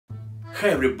Hi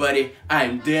everybody,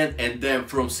 I'm Dan and I'm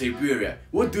from Siberia.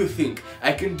 What do you think?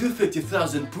 I can do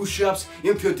 30,000 push-ups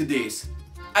in 30 days?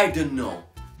 I don't know.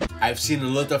 I've seen a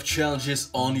lot of challenges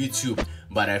on YouTube,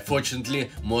 but unfortunately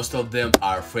most of them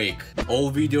are fake.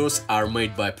 All videos are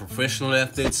made by professional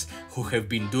athletes who have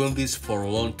been doing this for a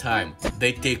long time.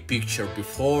 They take picture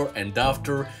before and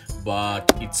after,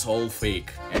 but it's all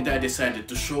fake. And I decided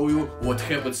to show you what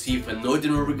happens if an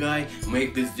ordinary guy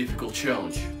make this difficult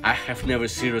challenge. I have never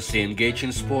seriously engaged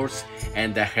in sports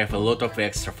and I have a lot of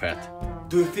extra fat.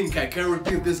 Do you think I can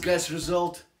repeat this guy's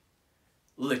result?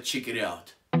 Let's check it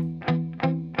out.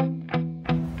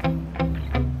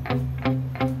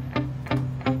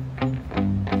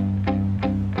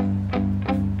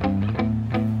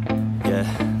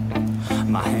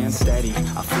 My hands steady,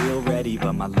 I feel ready,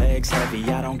 but my legs heavy,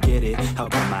 I don't get it. How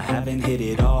come I haven't hit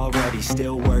it already?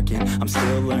 Still working, I'm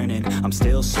still learning, I'm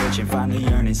still searching, finally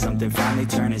earning something, finally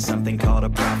turning something called a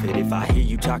profit. If I hear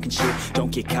you talking shit, don't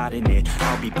get caught in it.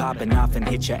 I'll be popping off and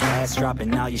hit your ass,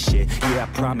 dropping all your shit. Yeah,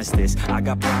 I promise this, I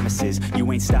got promises, you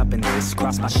ain't stopping this.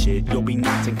 Cross my shit, you'll be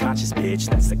knocked unconscious, bitch.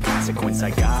 That's the consequence,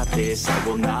 I got this, I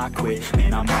will not quit.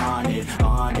 Man, I'm on it,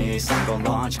 honest, I'm gonna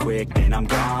launch quick, then I'm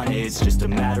gone. It's just a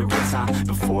matter of time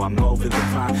before I'm over the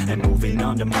climb and moving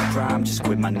under my prime. Just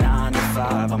quit my 9 to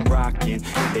 5, I'm rocking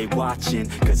and they watching,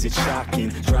 cause it's shocking.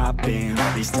 Dropping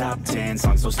all these top 10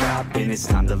 songs, so stopping. It's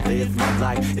time to live my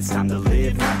life, it's time to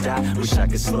live, not die. Wish I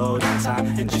could slow down time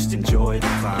and just enjoy the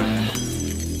climb.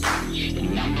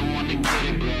 And I'm the one to get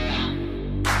it, bro.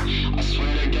 I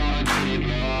swear to God I get it,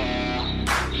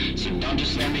 bro. So don't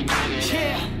just let me get it.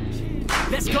 Yeah,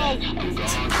 let's go. I'm gonna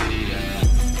get it,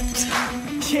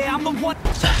 yeah, I'm the one.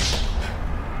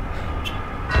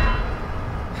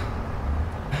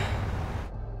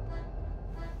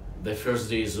 The first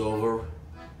day is over.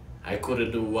 I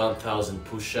couldn't do 1000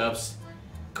 push-ups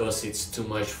cause it's too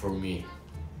much for me.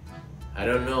 I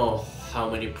don't know how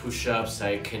many push-ups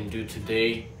I can do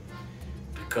today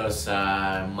because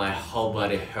my whole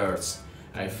body hurts.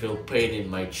 I feel pain in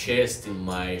my chest, in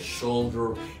my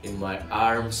shoulder, in my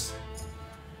arms,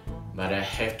 but I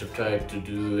have to try to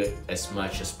do as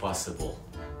much as possible.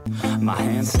 My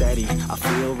hands steady, I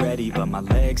feel ready, but my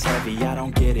legs heavy, I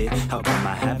don't get it. How come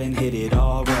I haven't hit it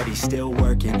already? Still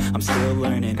working, I'm still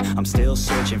learning, I'm still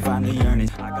searching, finally earning.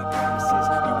 I got promises,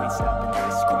 you ain't stopping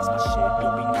this. Cross my shit,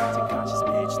 you'll be knocked unconscious,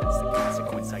 bitch. That's the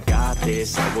consequence, I got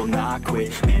this, I will not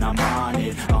quit. Man, I'm on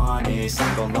it, honest,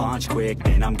 I'm gonna launch quick,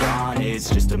 then I'm gone.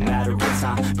 It's just a matter of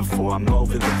time before I'm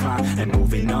over the climb and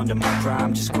moving under my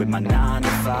prime. Just quit my 9 to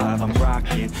 5, I'm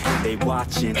rocking and they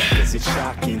watching, cause it's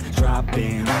shocking.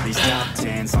 Dropping all these top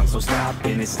 10 songs, so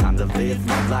stopping. It's time to live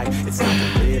my life, it's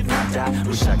time to live, not die.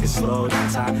 Wish I could slow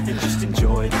down time and just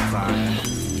enjoy the climb.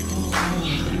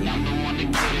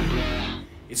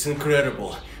 It's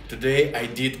incredible. Today I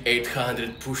did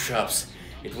 800 push-ups.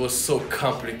 It was so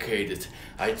complicated.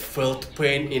 I felt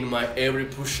pain in my every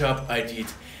push-up I did.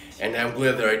 And I'm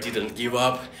glad that I didn't give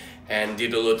up and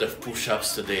did a lot of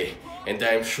push-ups today. And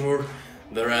I'm sure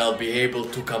that I'll be able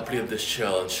to complete this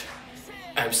challenge.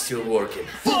 I'm still working.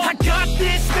 I got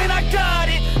this, man, I got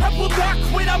it. I will not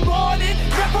quit, I'm on it.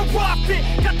 Never profit.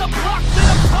 Got the block that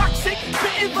I'm toxic.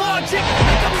 Spitting logic,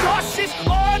 like I'm nauseous.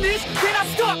 Honest, can I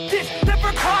stop this?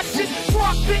 Never cautious,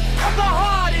 drop it. I'm the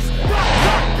hardest. Rock,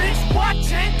 bitch,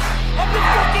 watching. I'm the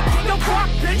fucking king of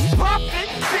rock, bitch. Poppin',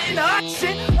 spitting hot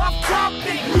shit. I'm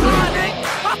topic, chronic.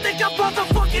 I think I'm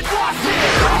motherfucking lost it.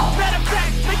 Matter of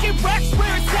fact, making racks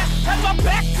where it's at. Have my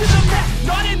back to the mat.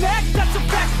 Not an act, that's a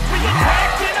fact. We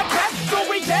attack in a back, no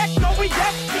react, no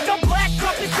react. Think I'm black,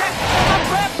 up his ass. My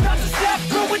rap, not a step,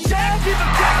 through a jab, give a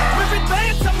back. We're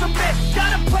advanced, I'm the man. Got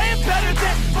a plan better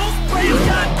than most players.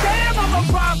 Goddamn, I'm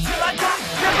a rhyme till I die.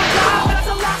 Never die, that's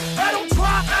a lie. I don't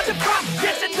try, I defy.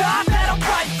 Get the time that I'm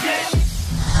right, yeah.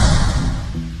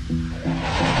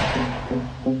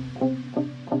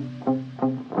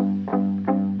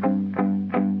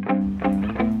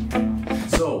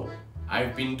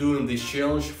 I've been doing this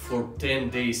challenge for 10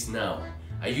 days now.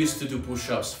 I used to do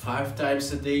push-ups 5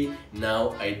 times a day,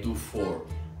 now I do 4.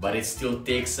 But it still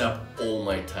takes up all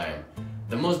my time.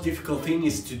 The most difficult thing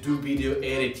is to do video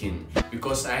editing,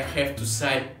 because I have to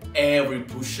cite every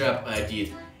push-up I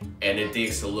did, and it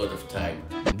takes a lot of time.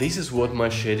 This is what my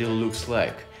schedule looks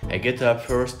like. I get up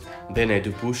first, then I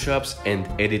do push-ups and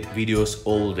edit videos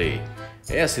all day.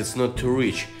 Yes, it's not too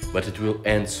rich, but it will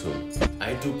end soon.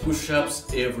 I do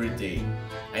push-ups every day.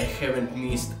 I haven't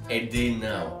missed a day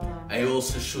now. I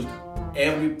also shoot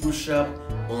every push-up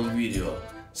on video.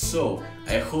 So,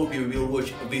 I hope you will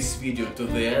watch this video to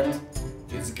the end.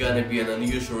 It's gonna be an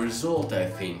unusual result, I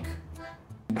think.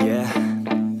 Yeah,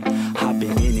 I've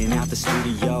Been in and out the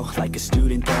studio like a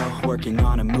student though, working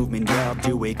on a movement, yeah, I'll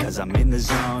do it cause I'm in the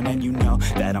zone. And you know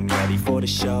that I'm ready for the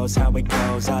shows. How it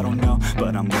goes, I don't know,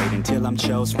 but I'm waiting till I'm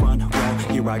chose. Front row,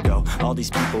 here I go. All these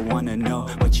people wanna know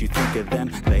what you think of them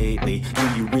lately. Do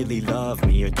you really love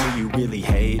me or do you really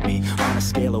hate me? On a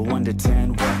scale of 1 to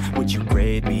 10, what would you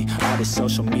grade me? All this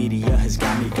social media has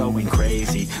got me going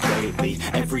crazy lately.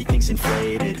 Everything's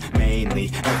inflated, mainly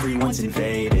everyone's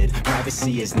invaded.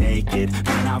 Privacy is naked,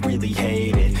 man, I really hate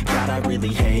it. God, I really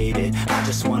hate it. I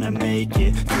just wanna make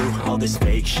it through all this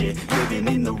fake shit. Living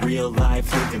in the real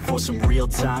life, living for some real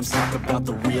times. Talk about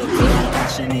the real deal,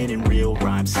 passionate in real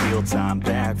rhymes. Steal time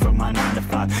back from my 9 to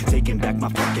 5, taking back my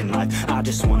fucking life. I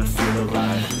just wanna feel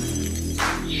alive.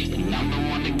 And I'm the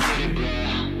one to get it,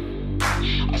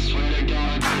 bro. I swear to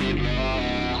God, I get it,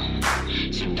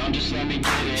 bro. So don't just let me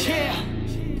get it. Yeah,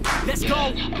 let's go.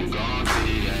 I'm gonna get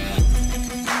it, yeah.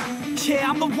 Yeah,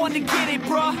 I'm the one to get it,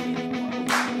 bruh.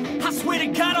 I swear to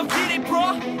God I'll get it,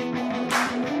 bruh.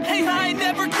 Hey, I ain't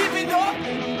never giving up.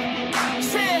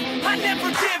 Yeah, I never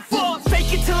give up.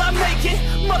 Fake it till I make it.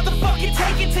 Motherfucking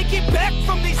take it back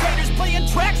from these haters. Playing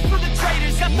tracks for the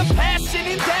traitors. Got the passion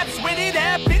in depths when it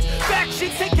happens.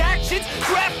 Factions take actions,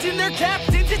 drafting their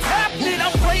captains. It's happening,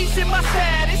 I'm raising my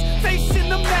status. Facing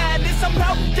the madness, I'm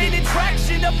out gaining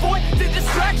traction. Avoid the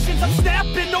distractions, I'm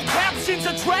snapping, no captions.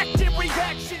 Attracting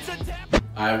reactions, adapt.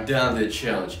 I've done the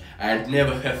challenge. I'd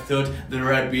never have thought that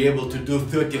I'd be able to do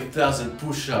 30,000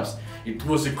 push-ups. It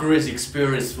was a crazy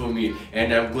experience for me,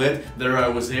 and I'm glad that I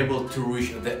was able to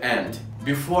reach the end.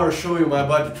 Before I show you my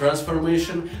body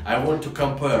transformation, I want to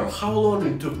compare how long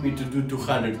it took me to do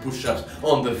 200 push-ups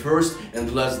on the first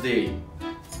and last day.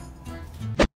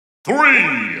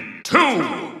 3,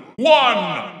 2,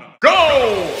 1,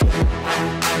 go!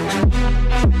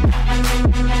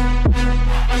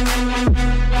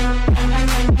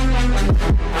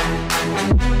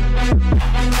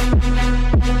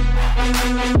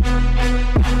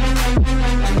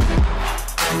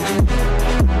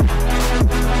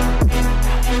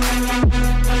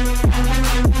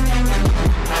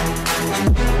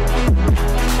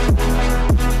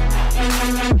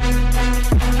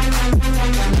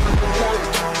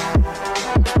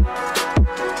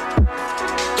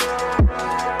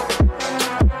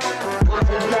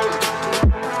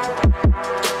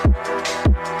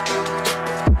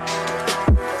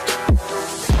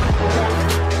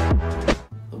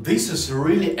 This is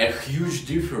really a huge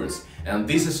difference, and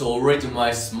this is already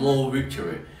my small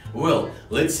victory. Well,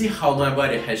 let's see how my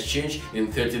body has changed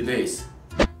in 30 days.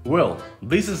 Well,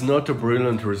 this is not a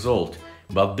brilliant result,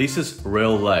 but this is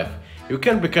real life. You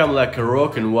can become like a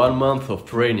rock in 1 month of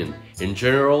training. In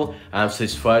general, I'm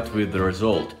satisfied with the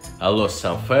result. I lost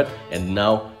some fat and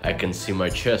now I can see my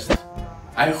chest.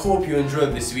 I hope you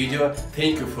enjoyed this video.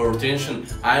 Thank you for your attention.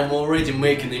 I'm already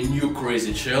making a new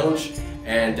crazy challenge,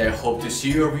 and I hope to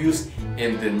see your views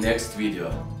in the next video.